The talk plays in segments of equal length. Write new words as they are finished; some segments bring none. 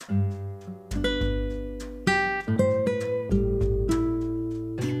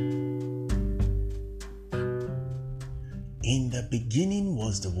beginning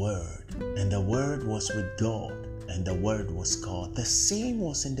was the Word, and the Word was with God, and the Word was God. The same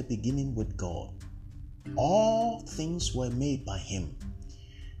was in the beginning with God. All things were made by Him,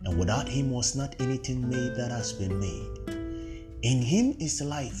 and without Him was not anything made that has been made. In Him is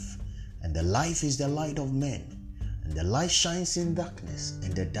life, and the life is the light of men. And the light shines in darkness,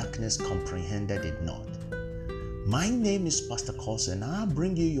 and the darkness comprehended it not. My name is Pastor Corso, and I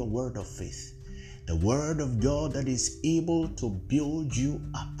bring you your word of faith, the word of God that is able to build you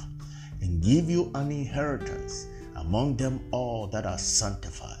up and give you an inheritance among them all that are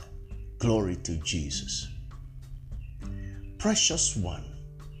sanctified. Glory to Jesus. Precious one,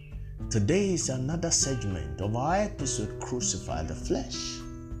 today is another segment of our episode, Crucify the Flesh.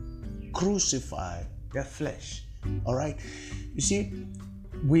 Crucify the Flesh. All right. You see,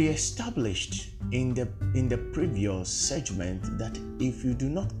 we established in the previous segment that if you do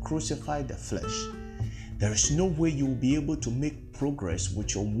not crucify the flesh, there is no way you will be able to make progress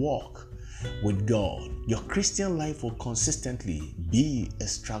with your walk with God. Your Christian life will consistently be a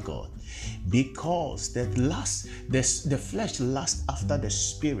struggle because the flesh lusts after the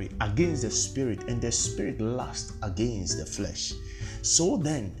spirit, against the spirit, and the spirit lusts against the flesh. So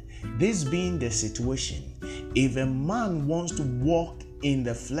then, this being the situation, if a man wants to walk in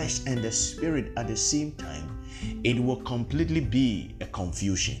the flesh and the spirit at the same time, it will completely be a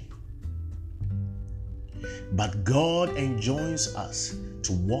confusion. But God enjoins us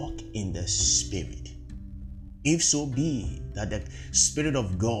to walk in the spirit. If so be that the Spirit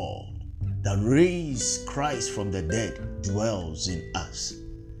of God that raised Christ from the dead dwells in us.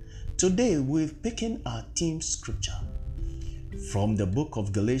 Today we've taken our theme scripture from the book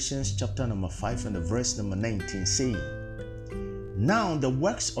of Galatians chapter number 5 and the verse number 19, saying, "Now the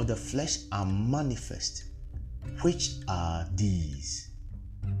works of the flesh are manifest, which are these: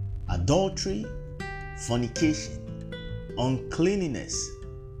 adultery, fornication, uncleanness,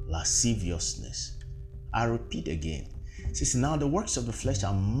 lasciviousness." I repeat again. It says, now the works of the flesh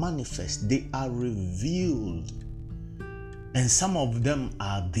are manifest, they are revealed. And some of them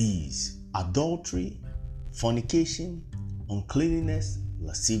are these: adultery, fornication, uncleanness,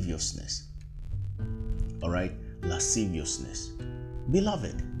 lasciviousness. All right, lasciviousness.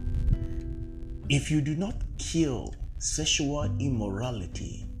 Beloved, if you do not kill sexual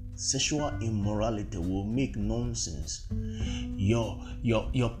immorality will make nonsense your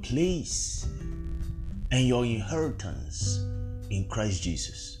place and your inheritance in Christ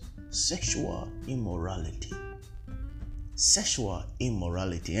Jesus. Sexual immorality.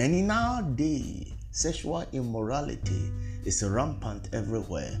 And in our day, sexual immorality is rampant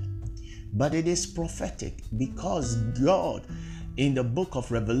everywhere. But it is prophetic because God in the book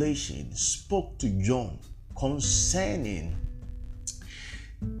of Revelation spoke to John concerning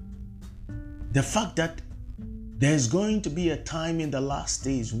the fact that there's going to be a time in the last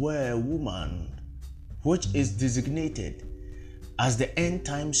days where a woman, which is designated as the end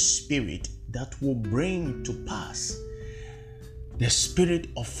time spirit that will bring to pass the spirit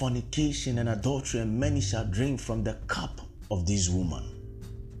of fornication and adultery, and many shall drink from the cup of this woman.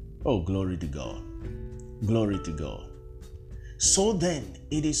 Oh, glory to God. Glory to God. So then,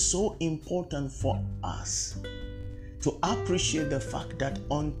 it is so important for us to appreciate the fact that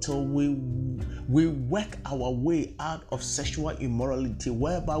until we work our way out of sexual immorality,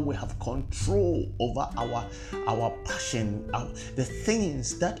 whereby we have control over our passion, the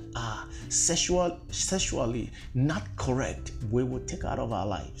things that are sexually not correct, we will take out of our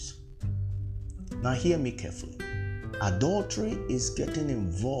lives. Now hear me carefully. Adultery is getting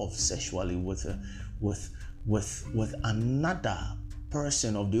involved sexually with another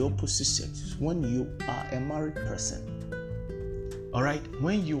person of the opposite sex when you are a married person. All right,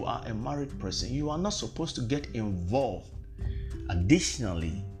 when you are a married person, you are not supposed to get involved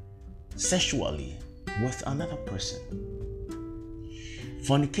additionally sexually with another person.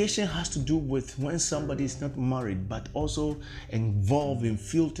 Fornication has to do with when somebody is not married but also involved in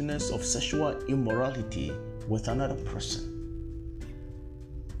filthiness of sexual immorality with another person.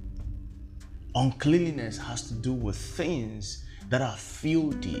 Uncleanliness has to do with things that are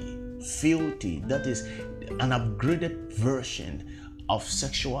filthy, that is an upgraded version of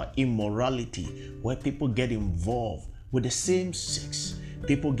sexual immorality, where people get involved with the same sex,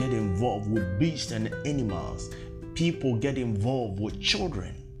 people get involved with beasts and animals, people get involved with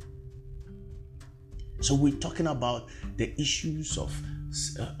children. So we're talking about the issues of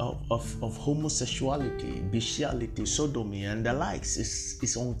homosexuality, beastiality, sodomy, and the likes.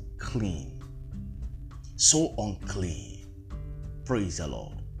 It's unclean. So unclean. Praise the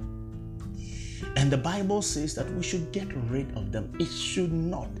Lord. And the Bible says that we should get rid of them. It should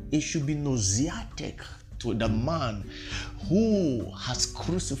be nauseatic to the man who has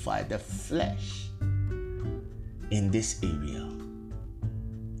crucified the flesh in this area.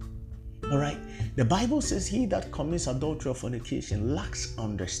 All right. The Bible says he that commits adultery or fornication lacks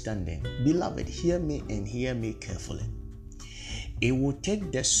understanding. Beloved, hear me and hear me carefully. It will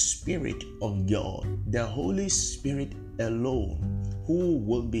take the Spirit of God, the Holy Spirit alone, who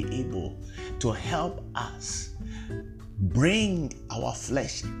will be able to help us bring our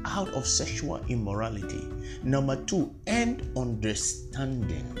flesh out of sexual immorality. Number two, and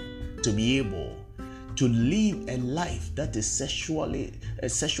understanding to be able to live a life that is sexually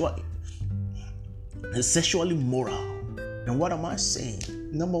moral. And what am I saying?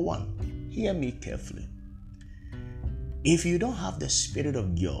 Number one, hear me carefully. If you don't have the Spirit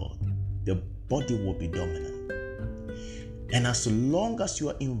of God, the body will be dominant. And as long as you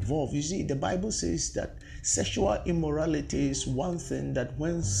are involved, you see, the Bible says that sexual immorality is one thing that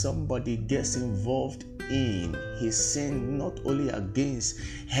when somebody gets involved in, he sinned not only against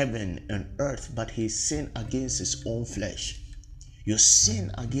heaven and earth, but he sinned against his own flesh. You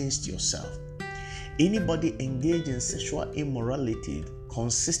sin against yourself. Anybody engaged in sexual immorality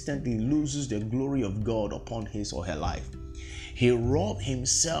consistently loses the glory of God upon his or her life. He robbed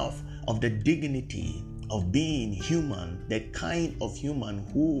himself of the dignity of being human, the kind of human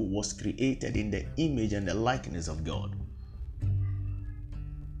who was created in the image and the likeness of God.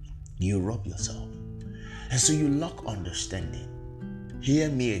 You rob yourself. And so you lack understanding. Hear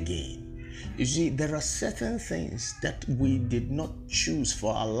me again. You see, there are certain things that we did not choose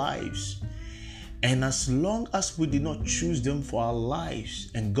for our lives. And as long as we did not choose them for our lives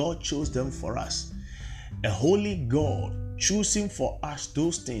and God chose them for us, a holy God choosing for us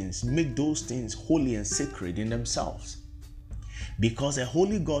those things, make those things holy and sacred in themselves. Because a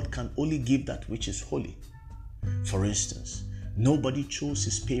holy God can only give that which is holy. For instance, nobody chose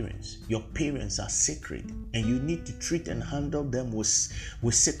his parents. Your parents are sacred and you need to treat and handle them with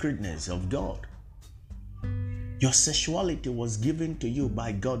sacredness of God. Your sexuality was given to you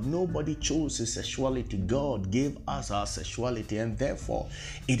by God. Nobody chose his sexuality. God gave us our sexuality and therefore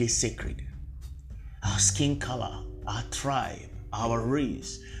it is sacred. Our skin color, our tribe, our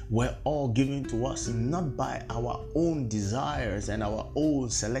race were all given to us not by our own desires and our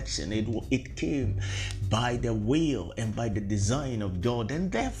own selection. It came by the will and by the design of God,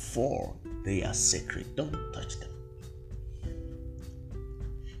 and therefore they are sacred. Don't touch them.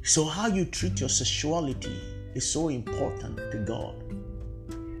 So how you treat your sexuality is so important to God.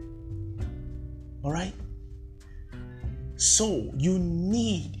 All right? So you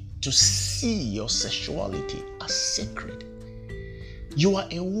need to see your sexuality as sacred. You are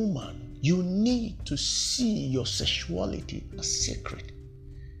a woman. You need to see your sexuality as sacred.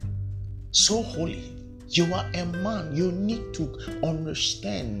 So holy. You are a man. You need to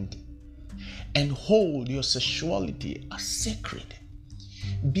understand and hold your sexuality as sacred.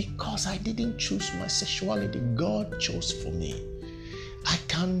 Because I didn't choose my sexuality, God chose for me. I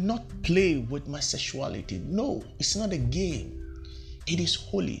cannot play with my sexuality. No, it's not a game. It is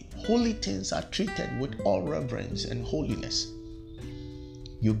holy. Holy things are treated with all reverence and holiness.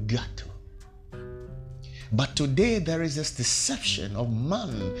 You got to. But today there is this deception of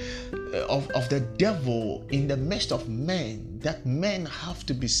man, of the devil in the midst of men, that men have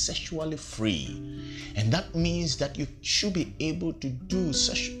to be sexually free. And that means that you should be able to do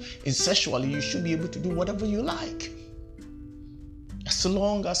sexually, you should be able to do whatever you like, as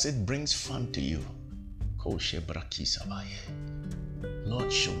long as it brings fun to you.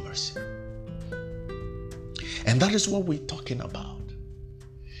 Lord, show mercy. And that is what we're talking about.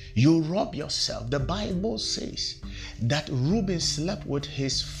 You rob yourself. The Bible says that Reuben slept with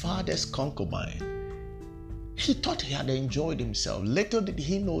his father's concubine. He thought he had enjoyed himself. Later did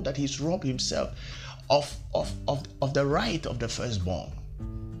he know that he's robbed himself of the right of the firstborn.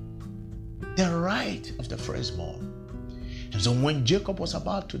 The right of the firstborn. And so when Jacob was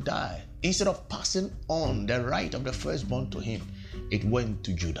about to die, instead of passing on the right of the firstborn to him, it went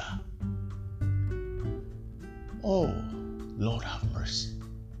to Judah. Oh, Lord have mercy.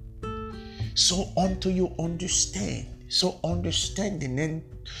 So until you understand, so understanding,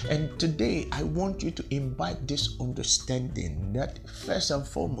 and today I want you to imbibe this understanding that first and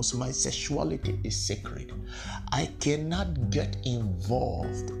foremost, my sexuality is sacred. I cannot get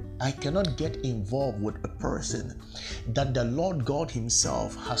involved with a person that the Lord God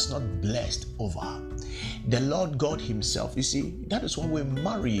himself has not blessed over. The Lord God himself, you see, that is why we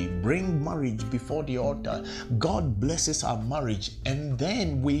marry, bring marriage before the altar. God blesses our marriage, and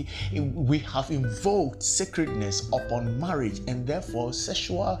then we have invoked sacredness upon marriage, and therefore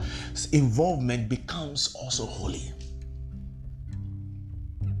sexual involvement becomes also holy.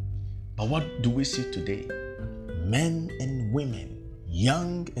 But what do we see today? Men and women,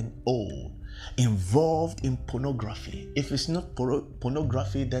 young and old, involved in pornography. If it's not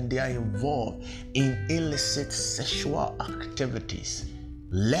pornography, then they are involved in illicit sexual activities,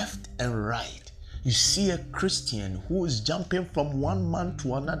 left and right. You see a Christian who is jumping from one man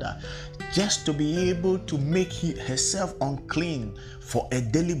to another just to be able to make herself unclean for a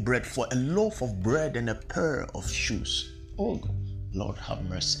daily bread, for a loaf of bread and a pair of shoes. Oh, Lord have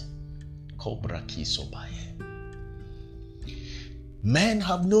mercy. Men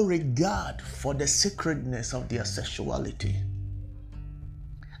have no regard for the sacredness of their sexuality.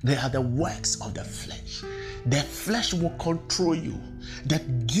 They are the works of the flesh. The flesh will control you. That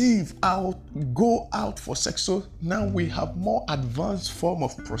go out for sex. So now we have more advanced form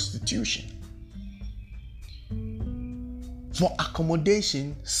of prostitution. For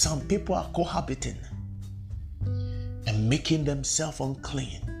accommodation, some people are cohabiting and making themselves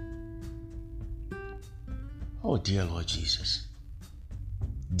unclean. Oh, dear Lord Jesus.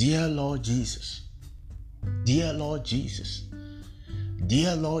 Dear Lord Jesus. Dear Lord Jesus.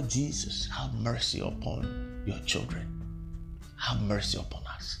 Dear Lord Jesus, have mercy upon your children. Have mercy upon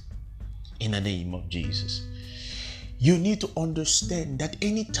us. In the name of Jesus. You need to understand that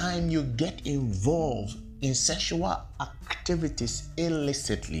anytime you get involved in sexual activities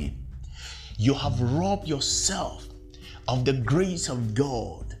illicitly, you have robbed yourself of the grace of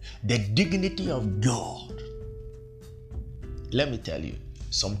God, the dignity of God. Let me tell you,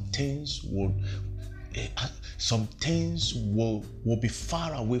 some things will be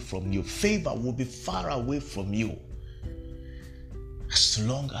far away from you. Favor will be far away from you as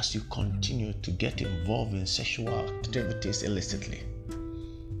long as you continue to get involved in sexual activities illicitly.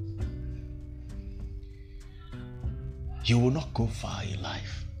 You will not go far in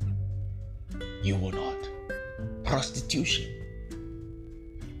life. You will not. Prostitution.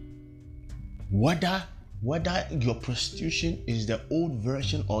 Whether your prostitution is the old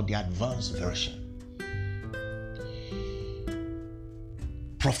version or the advanced version,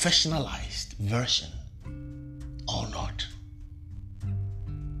 professionalized version or not,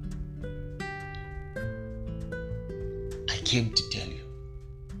 I came to tell you,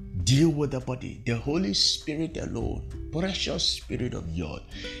 deal with the body. The Holy Spirit alone, precious Spirit of God,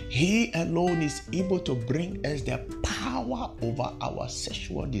 He alone is able to bring us the power over our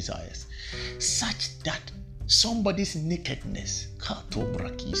sexual desires, such that somebody's nakedness,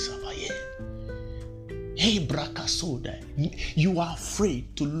 you are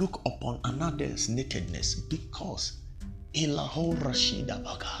afraid to look upon another's nakedness because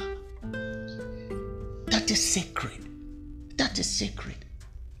that is sacred. That is sacred.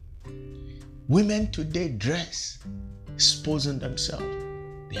 Women today dress, exposing themselves.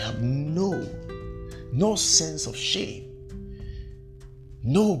 They have no sense of shame,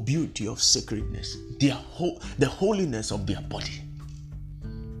 no beauty of sacredness, the holiness of their body,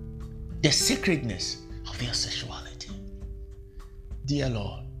 the sacredness of their sexuality. Dear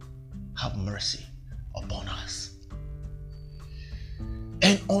Lord, have mercy upon us.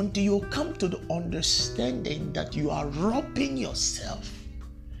 And until you come to the understanding that you are robbing yourself,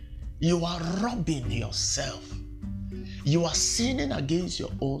 you are robbing yourself, you are sinning against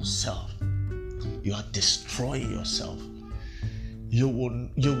your own self, you are destroying yourself, you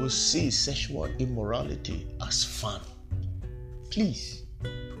will see sexual immorality as fun. Please,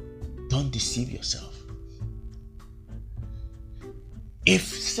 don't deceive yourself. If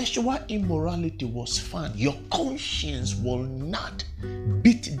sexual immorality was fun, your conscience will not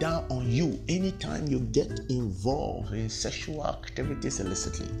beat down on you anytime you get involved in sexual activities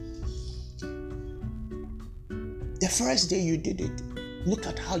illicitly. The first day you did it, look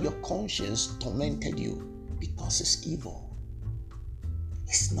at how your conscience tormented you because it's evil.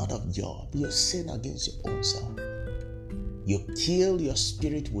 It's not of God. You sin against your own self. You kill your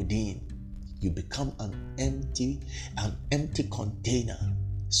spirit within. You become an empty container,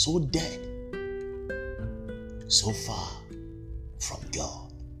 so dead, so far from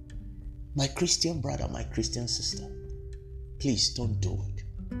God. My Christian brother, my Christian sister, please don't do it.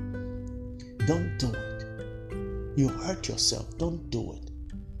 Don't do it. You hurt yourself. Don't do it.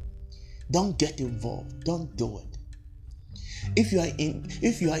 Don't get involved. Don't do it. If you are in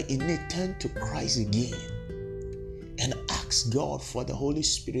it, turn to Christ again and ask God for the Holy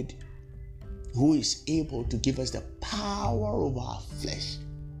Spirit, who is able to give us the power over our flesh.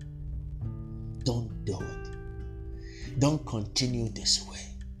 Don't do it. Don't continue this way.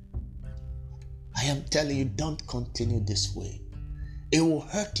 I am telling you, don't continue this way. It will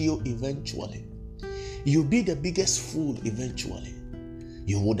hurt you eventually. You'll be the biggest fool eventually.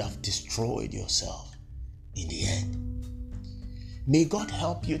 You would have destroyed yourself in the end. May God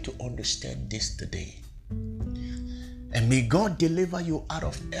help you to understand this today. And may God deliver you out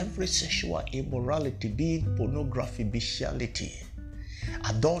of every sexual immorality, be it pornography, beastiality,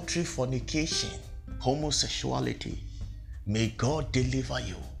 adultery, fornication, homosexuality. May God deliver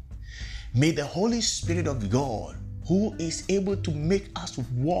you. May the Holy Spirit of God, who is able to make us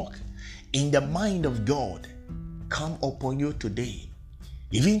walk in the mind of God, come upon you today,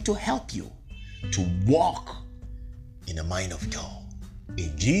 even to help you to walk in the mind of God.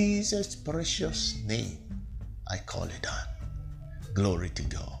 In Jesus' precious name, I call it done. Glory to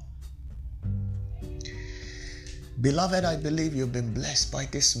God. Beloved, I believe you've been blessed by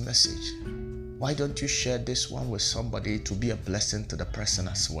this message. Why don't you share this one with somebody to be a blessing to the person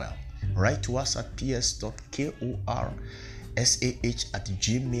as well? Write to us at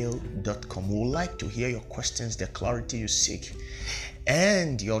ps.korshah@gmail.com. We would like to hear your questions, the clarity you seek,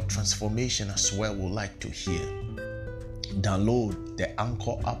 and your transformation as well. We would like to hear. Download the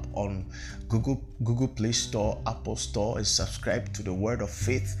Anchor app on Google Play Store, Apple Store, and subscribe to the Word of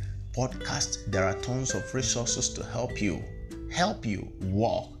Faith podcast. There are tons of resources to help you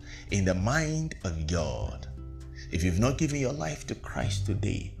walk in the mind of God. If you've not given your life to Christ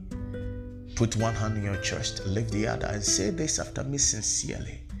today, put one hand on your chest, lift the other, and say this after me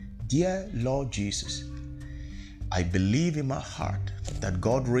sincerely. Dear Lord Jesus, I believe in my heart that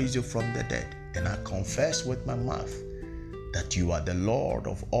God raised you from the dead, and I confess with my mouth that you are the Lord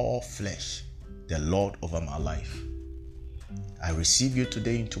of all flesh, the Lord over my life. I receive you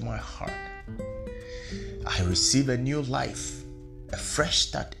today into my heart. I receive a new life, a fresh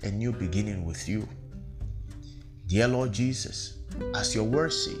start, a new beginning with you. Dear Lord Jesus, as your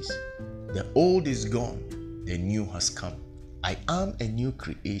word says, the old is gone, the new has come. I am a new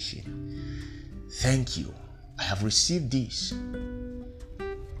creation. Thank you. I have received this,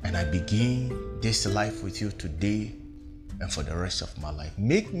 and I begin this life with you today and for the rest of my life.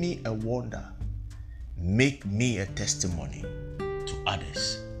 Make me a wonder. Make me a testimony to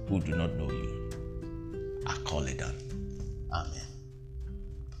others who do not know you. I call it done. Amen.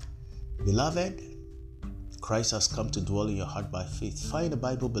 Beloved, Christ has come to dwell in your heart by faith. Find a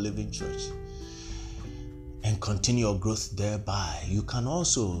Bible-believing church and continue your growth thereby. You can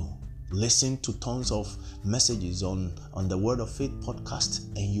also listen to tons of messages on the Word of Faith podcast,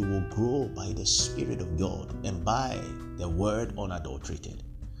 and you will grow by the Spirit of God and by the Word unadulterated.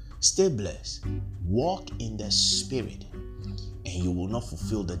 Stay blessed. Walk in the Spirit, and you will not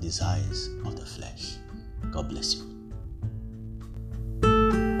fulfill the desires of the flesh. God bless you.